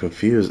a little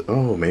confused.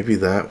 Oh, maybe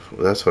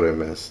that's what I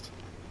missed.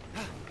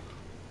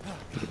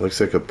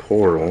 Looks like a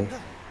portal.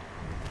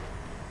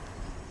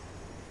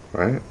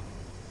 Right?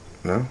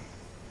 No?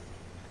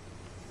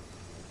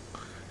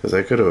 Because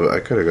I could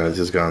have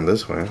just gone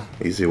this way.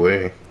 Easy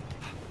way.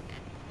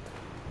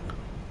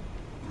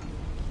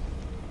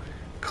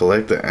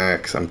 Collect the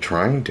axe. I'm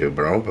trying to,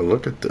 bro, but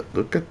look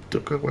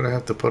at what I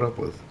have to put up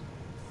with.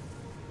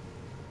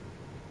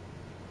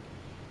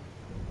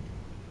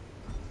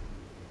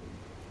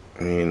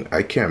 I mean,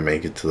 I can't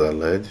make it to that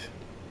ledge.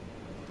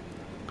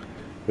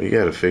 We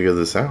gotta figure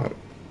this out.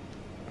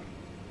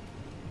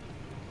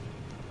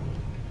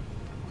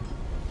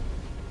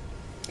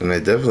 And I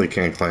definitely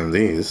can't climb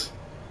these.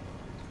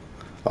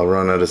 I'll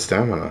run out of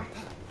stamina.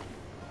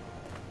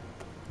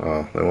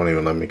 Oh, they won't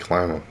even let me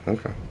climb them.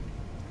 Okay.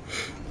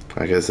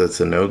 I guess that's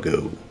a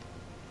no-go.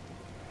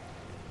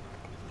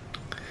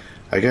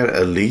 I gotta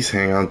at least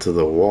hang on to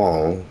the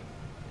wall.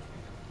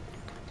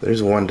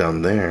 There's one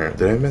down there.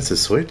 Did I miss a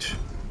switch?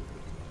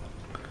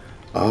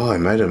 Oh, I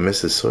might have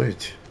missed a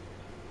switch.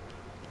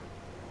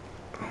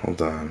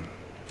 Hold on.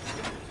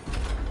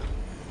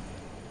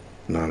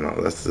 No,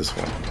 that's this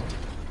one.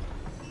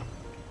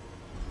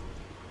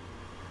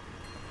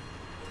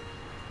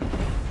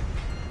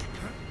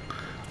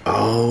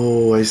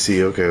 Oh, I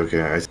see.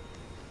 Okay.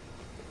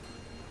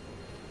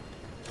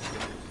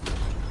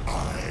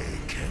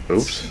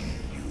 Oops.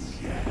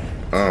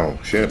 Oh,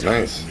 shit,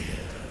 nice.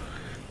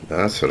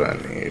 That's what I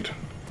need.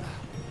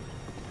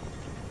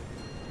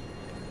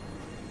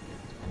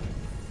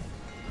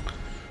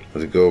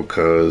 Let's go,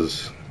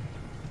 cuz.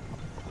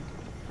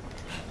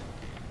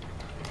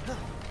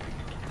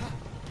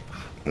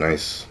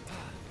 Nice.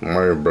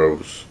 Mario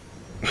Bros.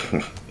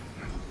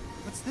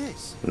 What's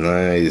this?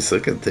 Nice,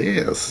 look at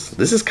this.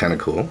 This is kind of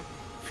cool.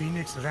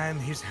 Fenyx ran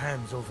his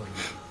hands over me,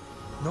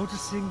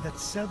 noticing that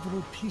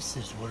several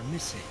pieces were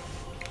missing.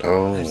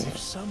 Oh. As if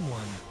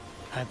someone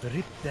had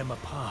ripped them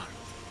apart.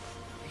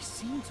 They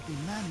seem to be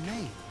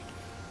man-made.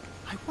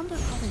 I wonder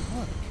how they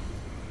work.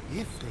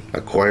 If they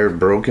Acquired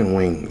broken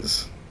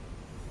wings.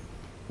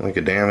 Like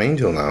a damn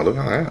angel now, look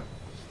at that.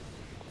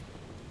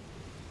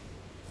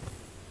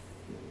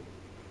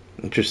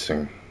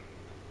 Interesting.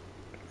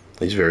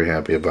 He's very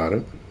happy about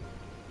it.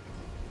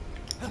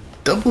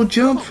 Double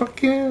jump,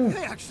 fuck yeah.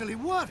 They actually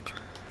work.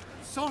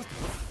 Sort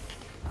of.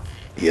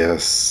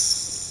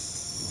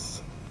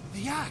 Yes.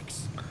 The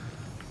axe.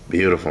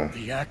 Beautiful.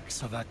 The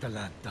axe of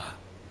Atalanta,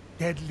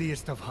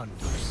 deadliest of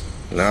hunters.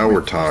 Now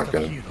we're Swiftest of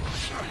talking.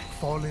 heroes,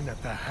 fallen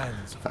at the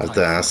hands of I have to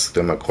Titan. ask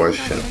them a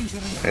question.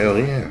 Hell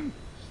yeah.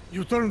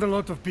 You turned a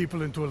lot of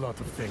people into a lot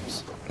of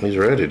things. He's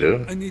ready,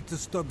 dude. I need to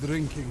stop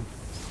drinking.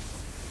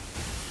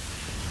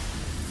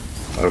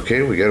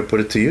 Okay, we gotta put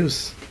it to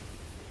use.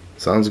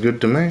 Sounds good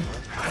to me.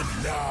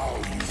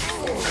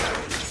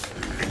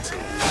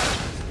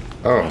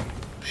 Oh,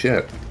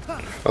 shit.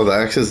 Oh, the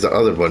axe is the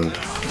other button.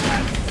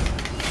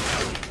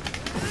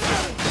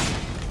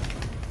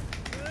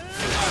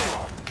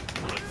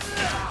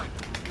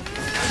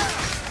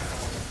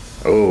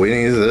 Oh, we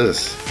need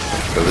this.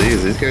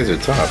 Cause these guys are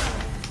tough.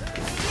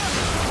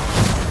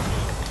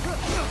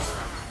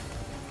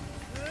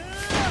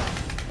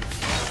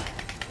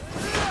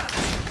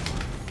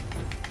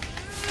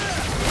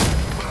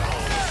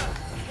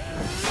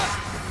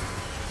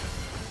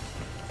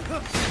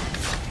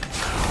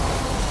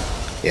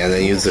 Yeah,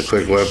 they use the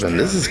quick weapon.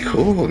 This is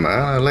cool, man.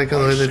 I like how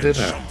they did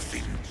that.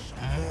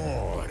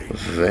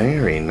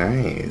 Very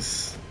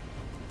nice.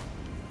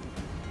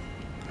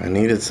 I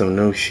needed some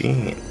new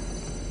sheet.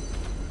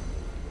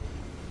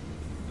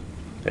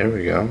 There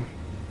we go.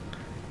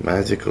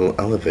 Magical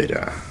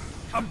elevator.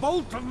 A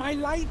bolt of my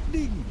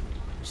lightning!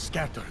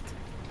 Scattered,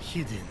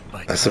 hidden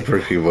by That's a Titan.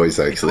 pretty voice,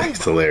 actually.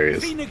 It's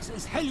hilarious. Fenyx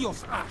is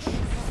Helios Ash.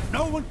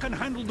 No one can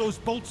handle those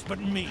bolts but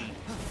me.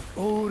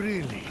 Oh,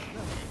 really?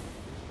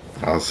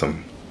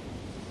 Awesome.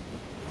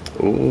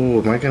 Ooh,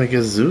 am I gonna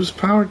get Zeus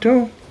power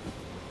too?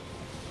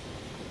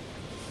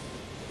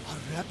 A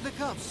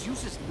replica of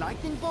Zeus's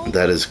lightning bolt?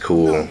 That is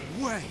cool.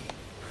 No way.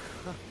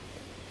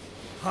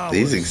 How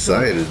He's was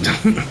excited.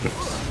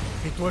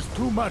 It was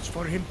too much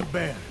for him to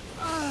bear.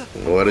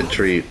 What a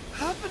treat.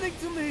 Happening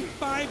to me.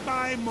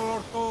 Bye-bye,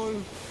 mortal.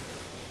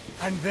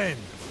 And then,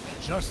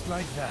 just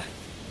like that,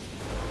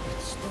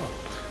 it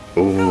stopped.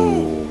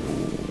 Ooh.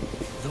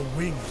 The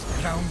wings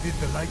grounded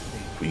the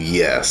lightning.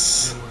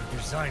 Yes. They were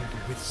designed to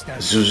withstand.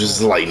 This was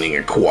just lightning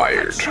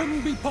acquired.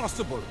 Shouldn't be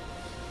possible.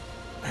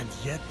 And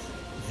yet,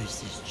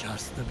 this is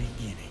just the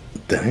beginning.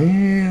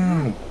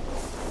 Damn.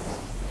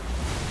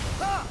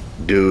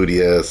 Dude,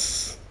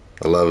 yes.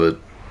 I love it.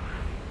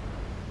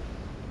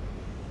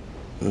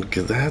 Look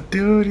at that,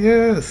 dude,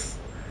 yes.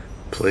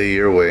 Play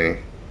your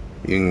way.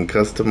 You can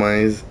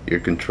customize your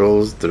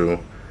controls through.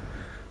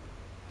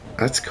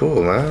 That's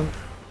cool, man.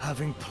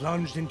 Having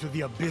plunged into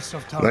the abyss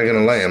of time. Not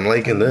gonna lie, I'm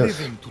liking this.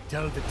 Living to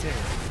tell the tale.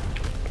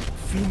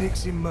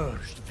 Fenyx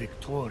emerged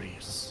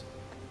victorious.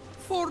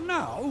 For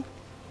now,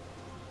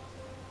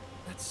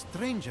 That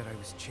stranger I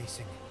was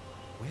chasing,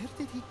 where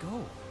did he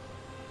go?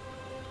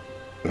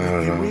 I With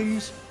don't the know.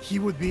 wings, he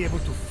would be able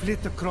to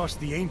flit across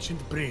the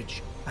ancient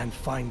bridge and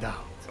find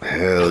out.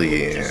 Hell just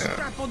yeah.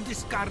 strap on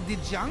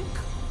discarded junk.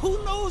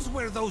 Who knows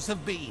where those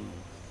have been?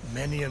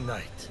 Many a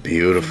night.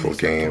 Beautiful Fenyx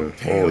game. told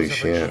tales Holy of a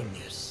shit.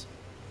 genius,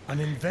 an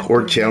inventor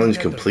Core of challenge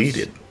the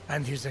completed.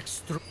 And his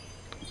extra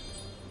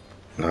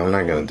No, I'm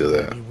not gonna do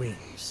that.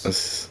 wings.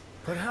 Let's,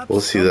 Perhaps we'll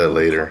see that someone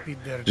later.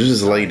 copied their Uses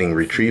design. lightning.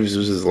 Retrieves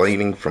uses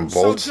lightning from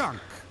So bolts. junk.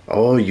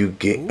 Oh, you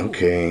get... Ooh.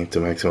 Okay, to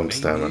maximum Maybe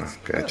stamina. it's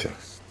Gotcha.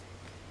 cursed.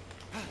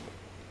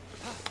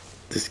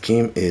 This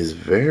game is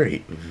very,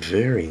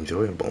 very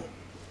enjoyable.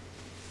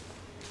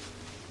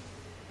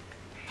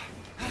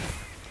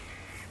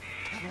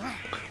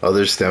 Oh,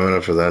 there's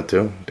stamina for that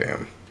too?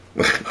 Damn.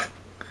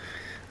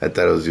 I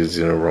thought I was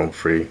using it roam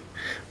free.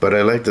 But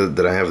I like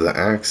that I have the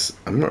axe.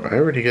 I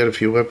already got a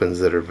few weapons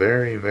that are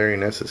very, very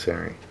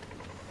necessary.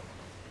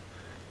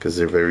 Because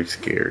they're very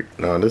scary.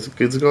 No, let's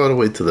go all the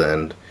way to the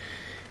end.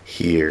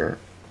 Here.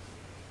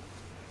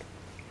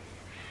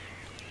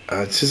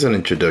 It's just an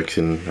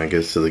introduction, I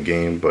guess, to the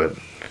game, but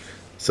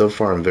so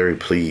far I'm very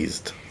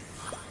pleased.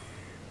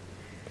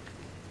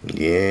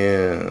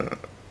 Yeah.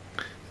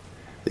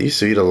 They used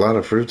to eat a lot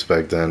of fruits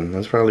back then.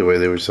 That's probably why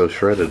they were so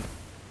shredded.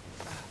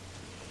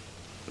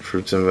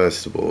 Fruits and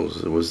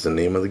vegetables. It was the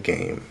name of the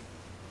game.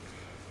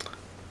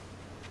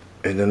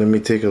 And then let me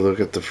take a look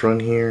at the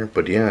front here.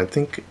 But yeah, I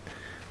think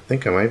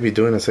I might be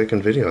doing a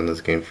second video on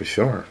this game for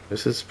sure.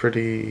 This is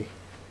pretty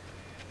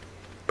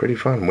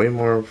fun. Way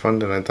more fun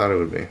than I thought it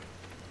would be.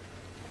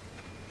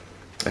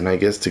 And I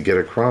guess to get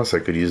across, I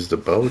could use the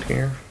boat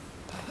here.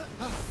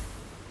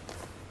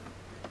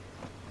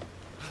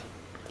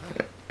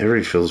 It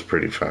refills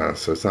pretty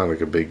fast, so it's not like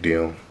a big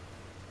deal.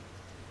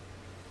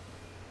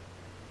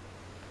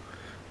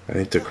 I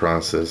need to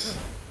cross this.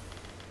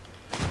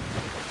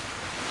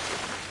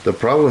 The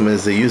problem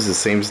is they use the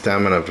same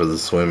stamina for the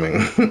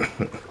swimming.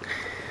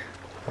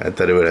 I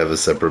thought it would have a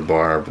separate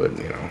bar, but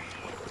you know.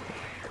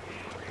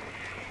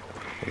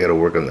 I gotta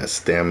work on that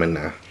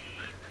stamina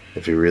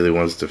if he really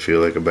wants to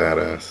feel like a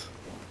badass.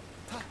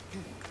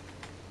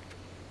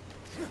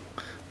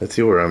 Let's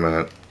see where I'm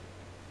at.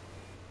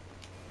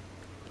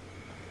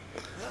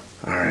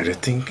 Alright, I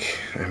think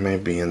I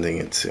might be ending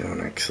it soon,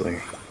 actually.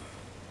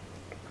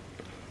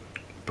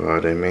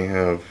 But I may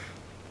have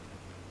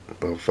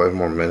about 5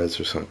 more minutes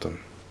or something.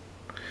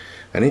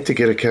 I need to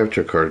get a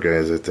capture card,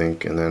 guys, I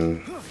think, and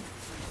then...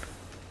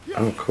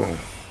 Oh, cool.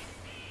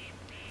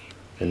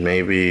 And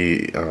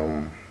maybe,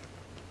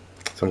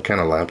 some kind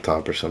of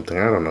laptop or something.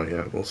 I don't know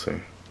yet. We'll see.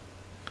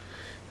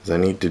 Because I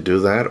need to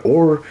do that.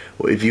 Or,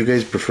 if you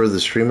guys prefer the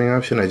streaming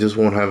option, I just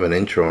won't have an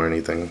intro or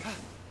anything.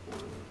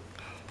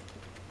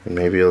 And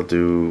maybe I'll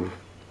do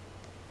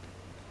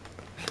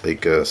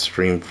like a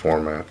stream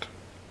format.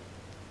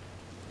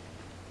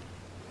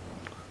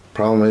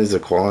 Problem is the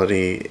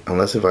quality,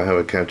 unless if I have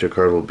a capture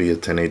card, will be a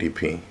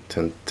 1080p,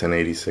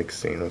 1080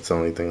 60. That's the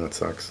only thing that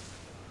sucks.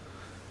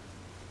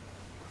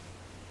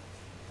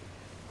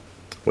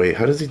 Wait,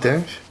 how does he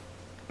dash?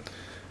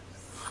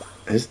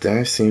 His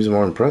dash seems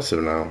more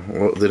impressive now.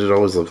 Well, did it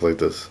always look like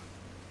this?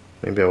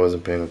 Maybe I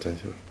wasn't paying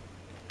attention.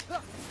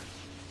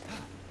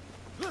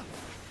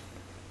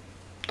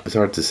 It's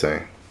hard to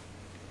say.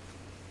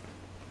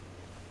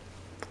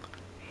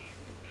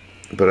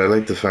 But I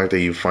like the fact that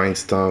you find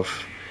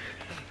stuff.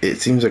 It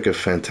seems like a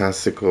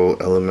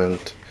fantastical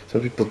element.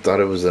 Some people thought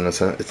it was an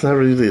it's not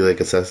really like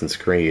Assassin's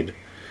Creed,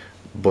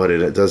 but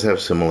it does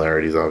have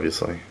similarities,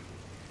 obviously.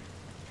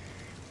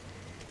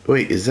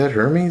 Wait, is that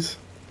Hermes?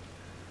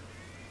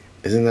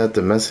 Isn't that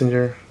the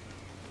messenger?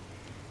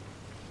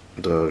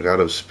 The god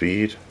of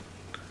speed?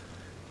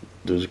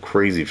 Dude's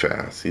crazy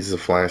fast. He's the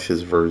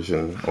Flash's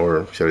version,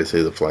 or should I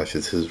say the Flash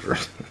is his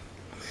version.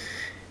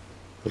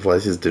 The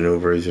Flash is the new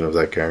version of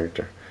that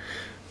character.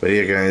 But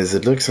yeah, guys,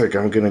 it looks like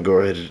I'm gonna go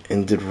ahead and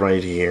end it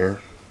right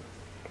here.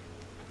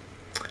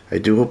 I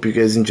do hope you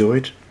guys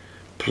enjoyed.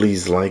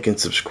 Please like and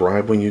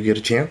subscribe when you get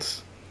a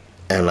chance.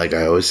 And like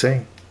I always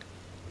say,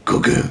 go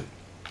game.